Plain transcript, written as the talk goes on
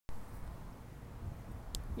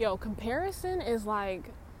Yo, comparison is like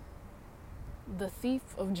the thief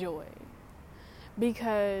of joy,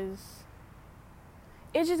 because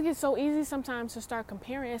it just gets so easy sometimes to start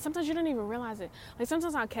comparing, and sometimes you don't even realize it. Like,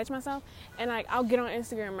 sometimes I'll catch myself, and like, I'll get on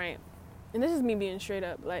Instagram, right? And this is me being straight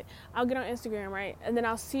up. Like, I'll get on Instagram, right? And then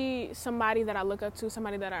I'll see somebody that I look up to,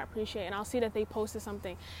 somebody that I appreciate, and I'll see that they posted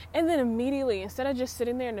something. And then immediately, instead of just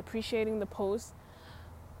sitting there and appreciating the post,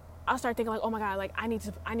 I'll start thinking like, oh my God, like I need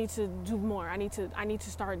to do more. I need to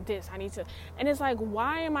start this. And it's like,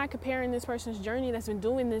 why am I comparing this person's journey that's been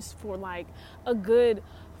doing this for like a good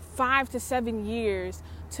 5 to 7 years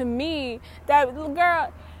to me? That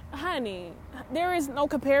girl, honey, there is no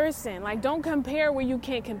comparison. Like, don't compare where you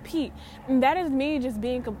can't compete. And that is me just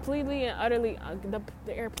being completely and utterly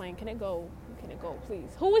the airplane. Can it go? Can it go,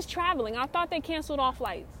 please? Who is traveling? I thought they canceled all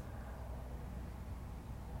flights.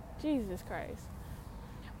 Jesus Christ.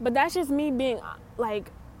 But that's just me being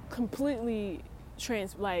like completely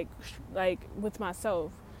like with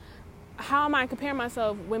myself. How am I comparing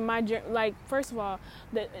myself when my like, first of all,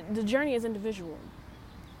 the journey is individual.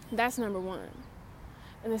 That's number one.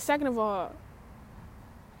 And the second of all,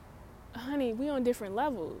 honey, we on different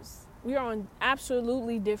levels. We are on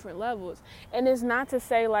absolutely different levels. And it's not to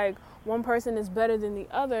say like one person is better than the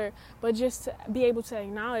other, but just to be able to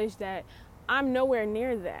acknowledge that I'm nowhere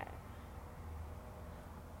near that.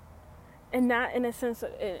 And not in a sense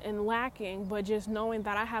of in lacking, but just knowing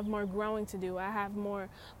that I have more growing to do. I have more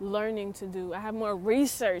learning to do. I have more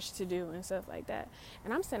research to do and stuff like that.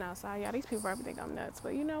 And I'm sitting outside, y'all. These people probably think I'm nuts.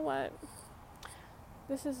 But you know what?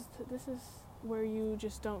 This is where you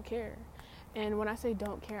just don't care. And when I say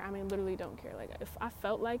don't care, I mean literally don't care. Like, if I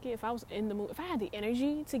felt like it, if I was in the mood, if I had the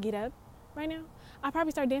energy to get up right now, I'd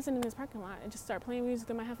probably start dancing in this parking lot and just start playing music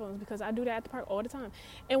in my headphones, because I do that at the park all the time.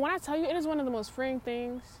 And when I tell you, it is one of the most freeing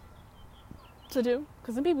things to do,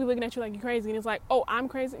 because then people looking at you like you're crazy, and it's like, oh, I'm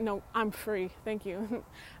crazy? No, I'm free. Thank you.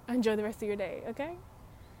 Enjoy the rest of your day. Okay.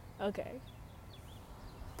 But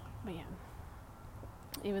yeah,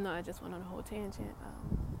 even though I just went on a whole tangent,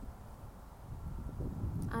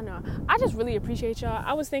 I know, I just really appreciate y'all.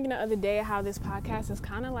 I was thinking the other day how this podcast is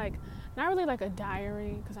kind of like, not really like a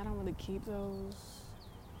diary, because I don't really keep those.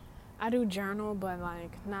 I do journal, but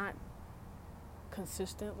like not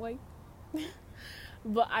consistently.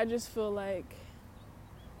 But I just feel like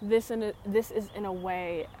this is in a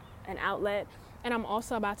way an outlet. And I'm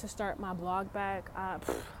also about to start my blog back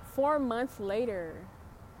 4 months later.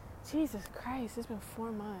 Jesus Christ, it's been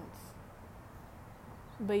 4 months.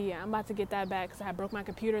 But yeah, I'm about to get that back, because I broke my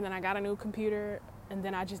computer, and then I got a new computer, and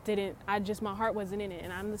then my heart wasn't in it.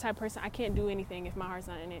 And I'm the type of person, I can't do anything if my heart's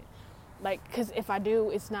not in it. Like, because if I do,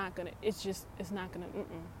 it's not gonna,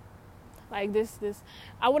 like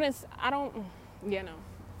no,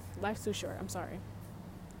 life's too short. I'm sorry.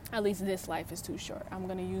 At least this life is too short. I'm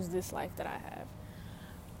going to use this life that I have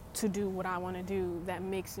to do what I want to do that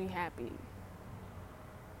makes me happy.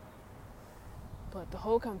 But the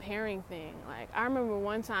whole comparing thing, like, I remember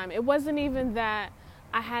one time, it wasn't even that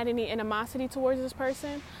I had any animosity towards this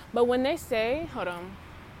person, but when they say,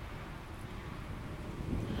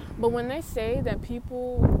 that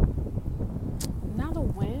people, now the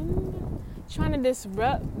wind, trying to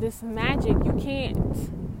disrupt this magic, you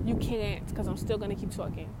can't, because I'm still going to keep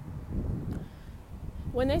talking.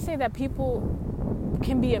 When they say that people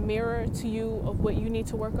can be a mirror to you of what you need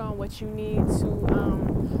to work on, what you need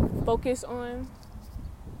to focus on,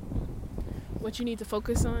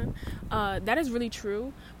 that is really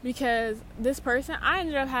true, because this person, I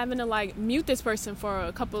ended up having to like mute this person for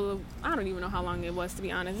a couple of, I don't even know how long it was, to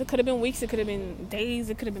be honest. It could have been weeks, it could have been days,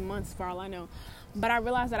 it could have been months, for all I know. But I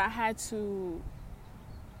realized that I had to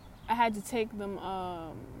take them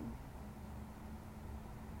off,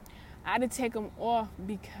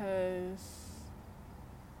 because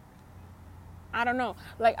I don't know,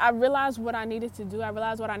 like, I realized what I needed to do, I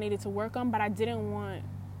realized what I needed to work on, but I didn't want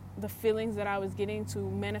the feelings that I was getting to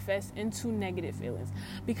manifest into negative feelings,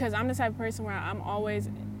 because I'm the type of person where I'm always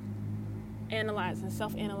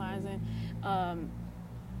self-analyzing, and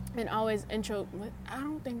always I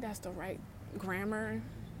don't think that's the right grammar.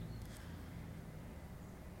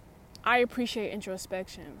 I appreciate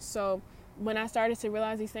introspection. So when I started to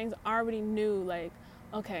realize these things, I already knew, like,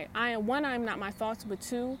 okay, I'm not my thoughts, but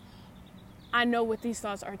two, I know what these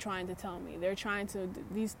thoughts are trying to tell me. They're trying to,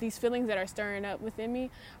 these feelings that are stirring up within me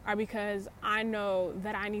are because I know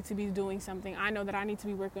that I need to be doing something. I know that I need to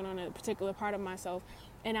be working on a particular part of myself,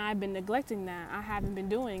 and I've been neglecting that. I haven't been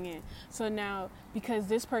doing it. So now, because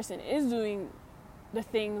this person is doing the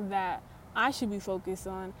thing that I should be focused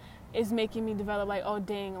on, is making me develop like, oh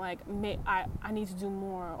dang, like I need to do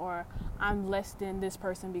more, or I'm less than this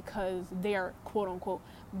person because they're quote unquote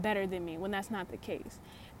better than me, when that's not the case.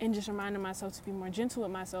 And just reminding myself to be more gentle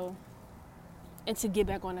with myself and to get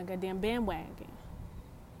back on a goddamn bandwagon.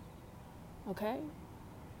 Okay?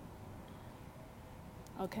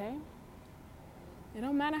 Okay? It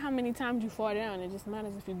don't matter how many times you fall down, it just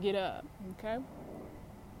matters if you get up. Okay?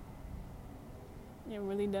 It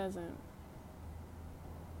really doesn't.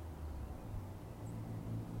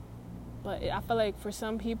 But I feel like for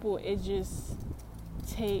some people, it just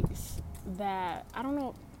takes that, I don't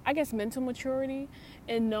know, I guess mental maturity,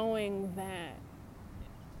 and knowing that,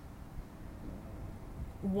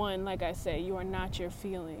 one, like I said, you are not your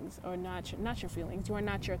feelings, or not your feelings, you are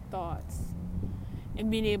not your thoughts.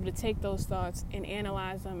 And being able to take those thoughts and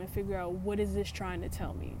analyze them and figure out, what is this trying to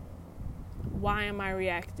tell me? Why am I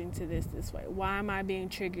reacting to this way? Why am I being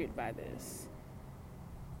triggered by this?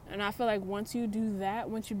 And I feel like once you do that,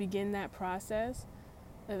 once you begin that process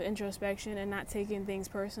of introspection and not taking things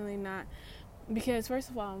personally, because first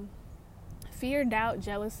of all, fear, doubt,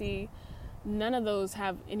 jealousy, none of those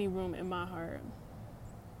have any room in my heart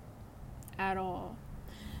at all.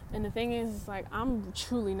 And the thing is, like, I'm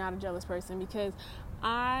truly not a jealous person, because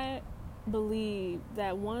I believe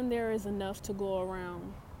that, one, there is enough to go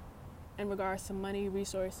around in regards to money,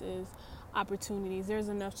 resources, opportunities. There's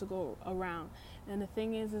enough to go around. And the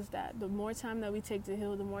thing is that the more time that we take to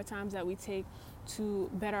heal, the more times that we take to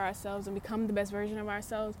better ourselves and become the best version of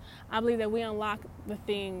ourselves, I believe that we unlock the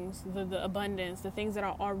things, the abundance, the things that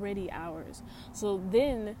are already ours. So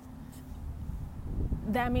then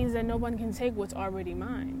that means that no one can take what's already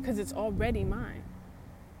mine, because it's already mine.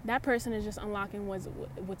 That person is just unlocking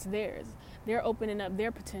what's theirs. They're opening up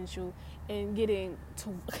their potential and getting to,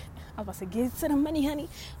 I was about to say, get to the money, honey.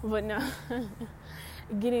 But no,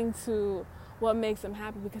 getting to what makes them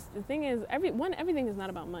happy. Because the thing is, everything is not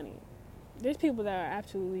about money. There's people that are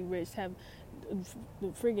absolutely rich, have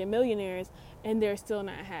friggin' millionaires, and they're still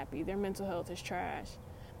not happy. Their mental health is trash.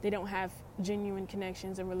 They don't have genuine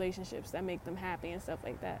connections and relationships that make them happy and stuff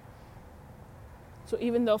like that. So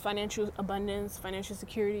even though financial abundance, financial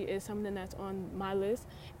security is something that's on my list,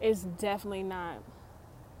 it's definitely not,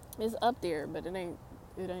 it's up there, but it ain't,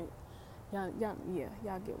 y'all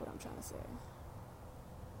get what I'm trying to say.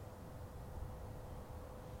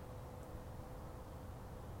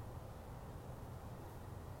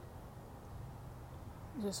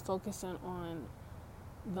 Just focusing on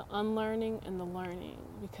the unlearning and the learning,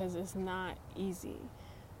 because it's not easy.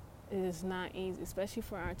 It is not easy, especially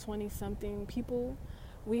for our 20-something people.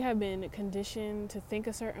 We have been conditioned to think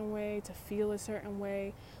a certain way, to feel a certain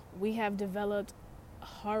way. We have developed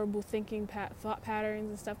horrible thinking thought patterns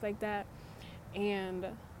and stuff like that. And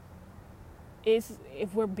if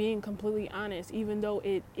we're being completely honest, even though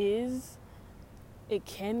it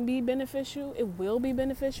can be beneficial, it will be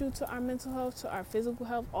beneficial to our mental health, to our physical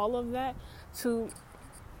health, all of that,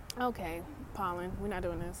 okay, Pollen, we're not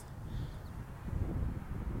doing this.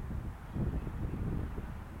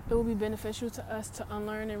 It will be beneficial to us to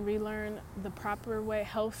unlearn and relearn the proper way,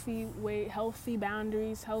 healthy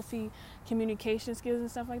boundaries, healthy communication skills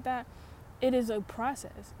and stuff like that. It is a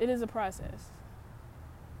process. It is a process.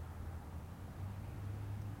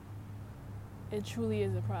 It truly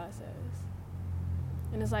is a process.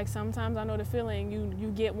 And it's like, sometimes I know the feeling, you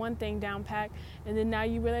get one thing down packed, and then now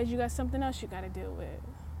you realize you got something else you got to deal with.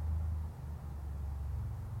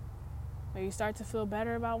 Or you start to feel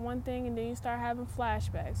better about one thing, and then you start having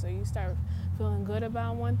flashbacks. Or you start feeling good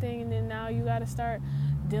about one thing, and then now you got to start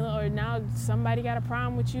dealing, or now somebody got a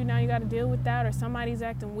problem with you, now you got to deal with that, or somebody's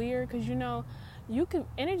acting weird. Because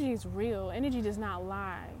energy is real. Energy does not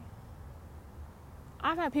lie.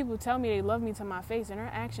 I've had people tell me they love me to my face, and their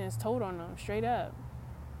actions told on them, straight up.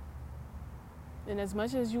 And as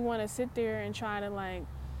much as you want to sit there and try to, like,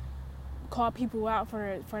 call people out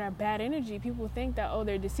for that bad energy, people think that,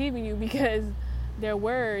 they're deceiving you because their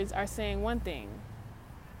words are saying one thing.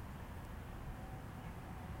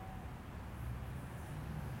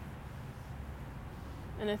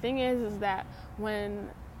 And the thing is that when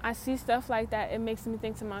I see stuff like that, it makes me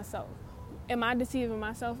think to myself, am I deceiving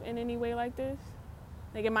myself in any way like this?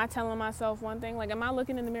 Like, am I telling myself one thing? Like, am I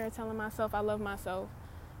looking in the mirror telling myself I love myself,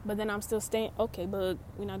 but then I'm still staying, okay, bug,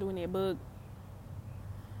 we're not doing that, bug.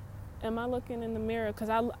 Am I looking in the mirror? Because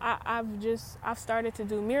I've started to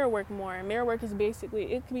do mirror work more. And mirror work is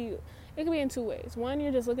basically, it could be in two ways. One,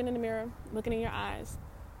 you're just looking in the mirror, looking in your eyes.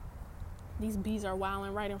 These bees are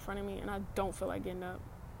wilding right in front of me, and I don't feel like getting up.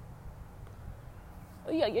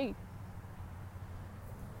 Yeah.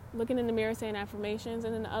 Looking in the mirror, saying affirmations.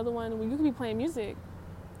 And then the other one, you could be playing music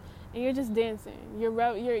and you're just dancing. You're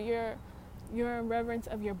in reverence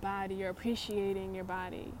of your body. You're appreciating your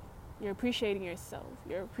body. You're appreciating yourself.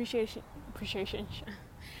 You're appreciating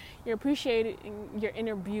you're appreciating your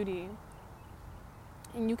inner beauty.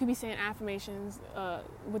 And you could be saying affirmations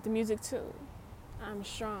with the music too. I'm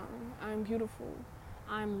strong. I'm beautiful.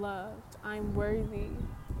 I'm loved. I'm worthy.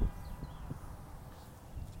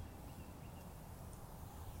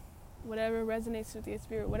 Whatever resonates with your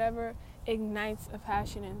spirit, whatever ignites a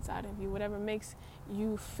passion inside of you, whatever makes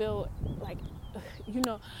you feel like,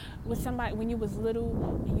 with somebody, when you was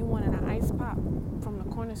little and you wanted an ice pop from the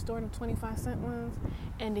corner store, the 25-cent ones,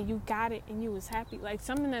 and then you got it and you was happy, like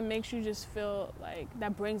something that makes you just feel like,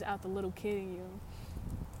 that brings out the little kid in you.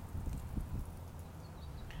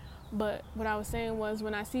 But what I was saying was,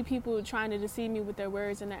 when I see people trying to deceive me with their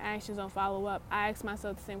words and their actions don't follow up, I ask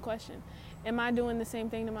myself the same question. Am I doing the same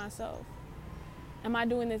thing to myself? Am I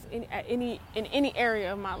doing this in any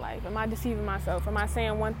area of my life? Am I deceiving myself? Am I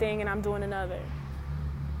saying one thing and I'm doing another?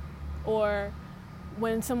 Or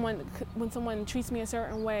when someone treats me a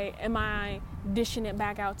certain way, am I dishing it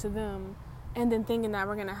back out to them and then thinking that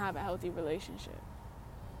we're going to have a healthy relationship?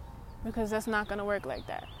 Because that's not going to work like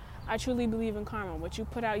that. I truly believe in karma. What you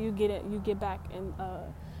put out, you get it. You get back, and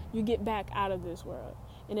you get back out of this world.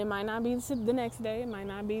 And it might not be the next day. It might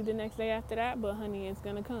not be the next day after that. But honey, it's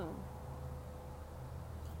gonna come.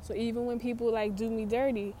 So even when people like do me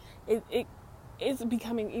dirty, it's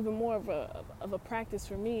becoming even more of a practice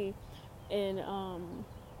for me in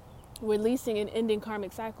releasing and ending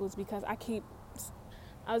karmic cycles, because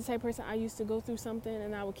I was the type of person, I used to go through something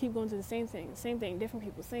and I would keep going to the same thing, different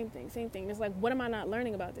people, same thing. It's like, what am I not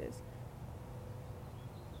learning about this?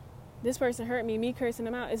 This person hurt me cursing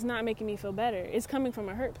them out, it's not making me feel better. It's coming from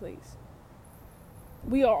a hurt place.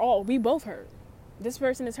 We both hurt. This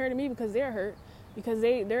person is hurting me because they're hurt, because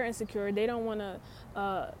they're insecure. They don't want to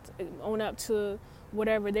own up to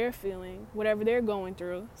whatever they're feeling, whatever they're going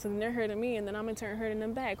through. So then they're hurting me, and then I'm in turn hurting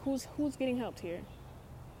them back. Who's getting helped here?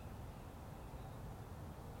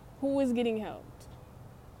 Who is getting helped?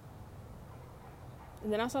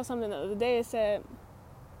 And then I saw something the other day. It said,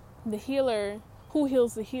 the healer, who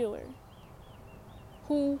heals the healer?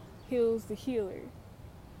 Who heals the healer?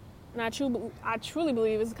 And I truly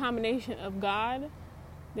believe it's a combination of God,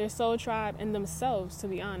 their soul tribe, and themselves, to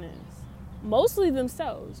be honest. Mostly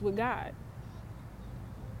themselves with God.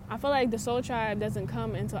 I feel like the soul tribe doesn't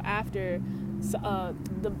come until after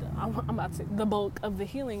the bulk of the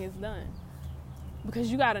healing is done.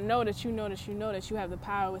 Because you got to know that you have the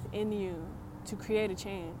power within you to create a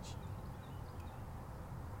change.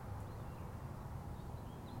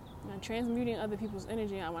 Now, transmuting other people's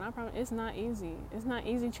energy, when I promise, it's not easy. It's not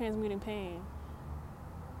easy transmuting pain.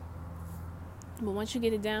 But once you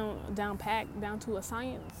get it down packed, down to a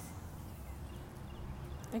science,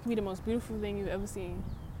 that can be the most beautiful thing you've ever seen.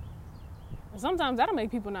 And sometimes that'll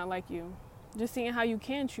make people not like you. Just seeing how you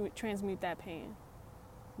can transmute that pain.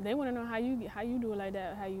 They want to know how you do it like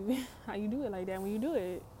that, how you do it like that when you do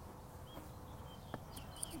it.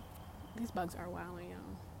 These bugs are wilding, y'all.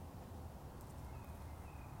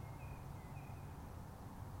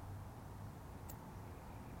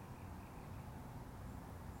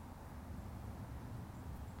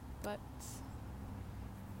 But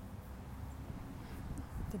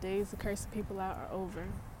the days to curse people out are over.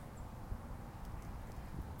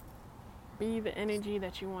 Be the energy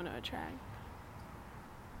that you want to attract.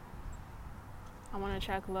 I want to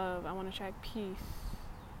attract love. I want to attract peace.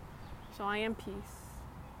 So I am peace.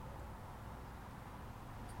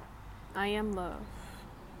 I am love.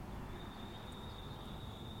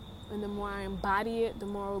 And the more I embody it, the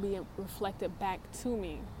more it will be reflected back to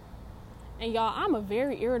me. And y'all, I'm a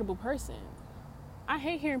very irritable person. I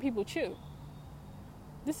hate hearing people chew.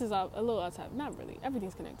 This is a little outside. Not really.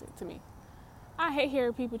 Everything's connected to me. I hate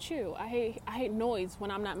hearing people chew. I hate noise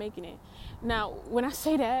when I'm not making it. Now, when I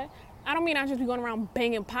say that, I don't mean I just be going around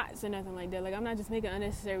banging pots or nothing like that. Like, I'm not just making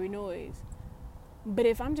unnecessary noise. But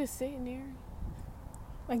if I'm just sitting there,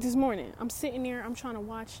 like this morning, I'm sitting there, I'm trying to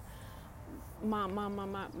watch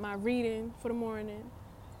my reading for the morning,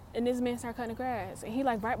 and this man started cutting the grass, and he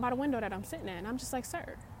like right by the window that I'm sitting at, and I'm just like,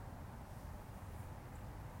 sir,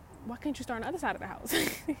 why can't you start on the other side of the house?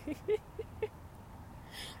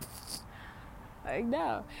 Like,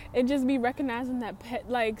 no. And just be recognizing that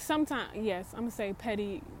sometimes, yes, I'm gonna say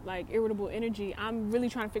petty, like irritable energy. I'm really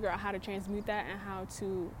trying to figure out how to transmute that and how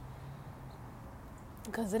to,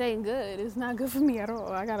 because it ain't good. It's not good for me at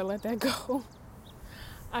all. I gotta let that go.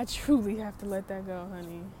 I truly have to let that go,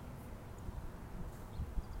 honey.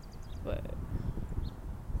 But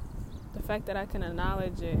the fact that I can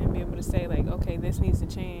acknowledge it and be able to say, like, okay, this needs to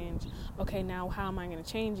change. Okay, now how am I going to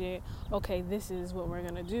change it? Okay, this is what we're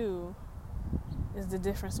going to do, is the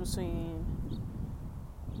difference between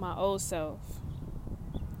my old self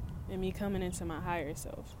and me coming into my higher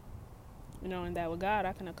self. You know, and that with God,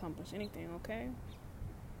 I can accomplish anything, okay?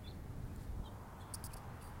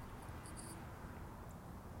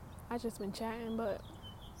 I just been chatting, but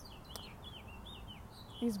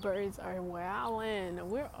these birds are wowing.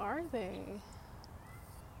 Where are they?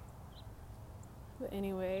 But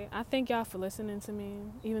anyway, I thank y'all for listening to me.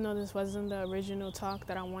 Even though this wasn't the original talk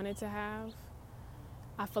that I wanted to have,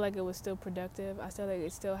 I feel like it was still productive. I feel like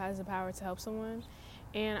it still has the power to help someone.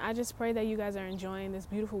 And I just pray that you guys are enjoying this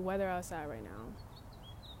beautiful weather outside right now.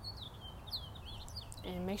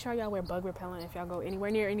 And make sure y'all wear bug repellent if y'all go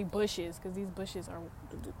anywhere near any bushes, because these bushes are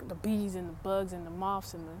the bees and the bugs and the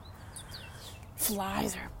moths and the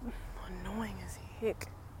flies are annoying as heck.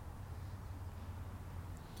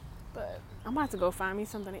 But I'm about to go find me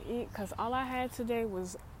something to eat, because all I had today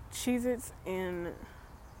was Cheez-Its and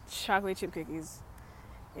chocolate chip cookies,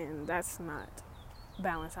 and that's not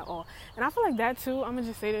balanced at all. And I feel like that too, I'm gonna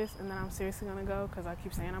just say this and then I'm seriously gonna go, because I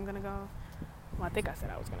keep saying I'm gonna go. Well, I think I said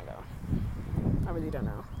I was gonna go. I really don't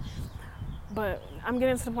know. But I'm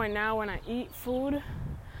getting to the point now when I eat food,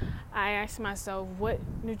 I ask myself, what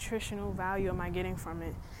nutritional value am I getting from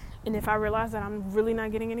it? And if I realize that I'm really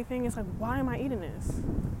not getting anything, it's like, why am I eating this?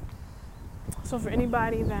 So for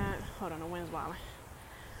anybody that, hold on, the wind's blowing.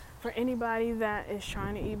 For anybody that is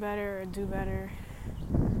trying to eat better or do better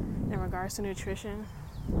in regards to nutrition,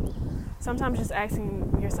 sometimes just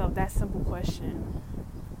asking yourself that simple question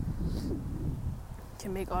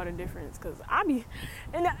can make all the difference. Because I be,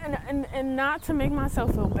 and not to make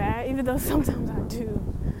myself feel bad, even though sometimes I do,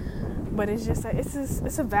 but it's just like,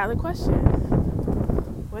 it's a valid question.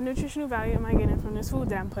 What nutritional value am I getting from this food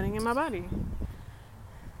that I'm putting in my body?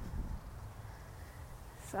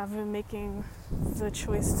 So I've been making the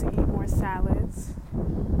choice to eat more salads,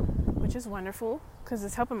 which is wonderful because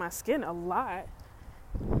it's helping my skin a lot.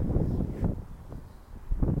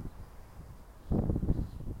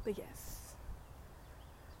 But yes,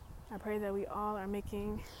 I pray that we all are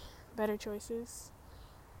making better choices.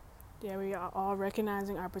 Yeah, we are all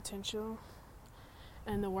recognizing our potential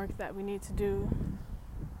and the work that we need to do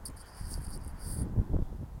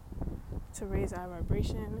to raise our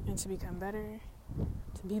vibration and to become better,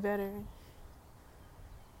 to be better,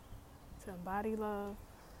 to embody love,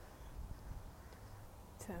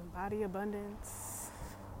 to embody abundance,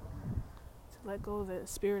 to let go of the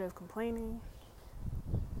spirit of complaining,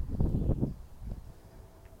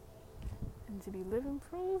 and to be living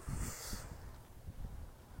proof.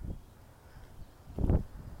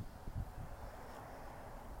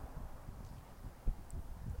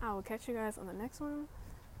 I will catch you guys on the next one.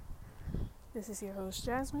 This is your host,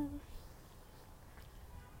 Jasmine,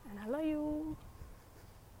 and I love you.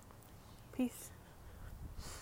 Peace.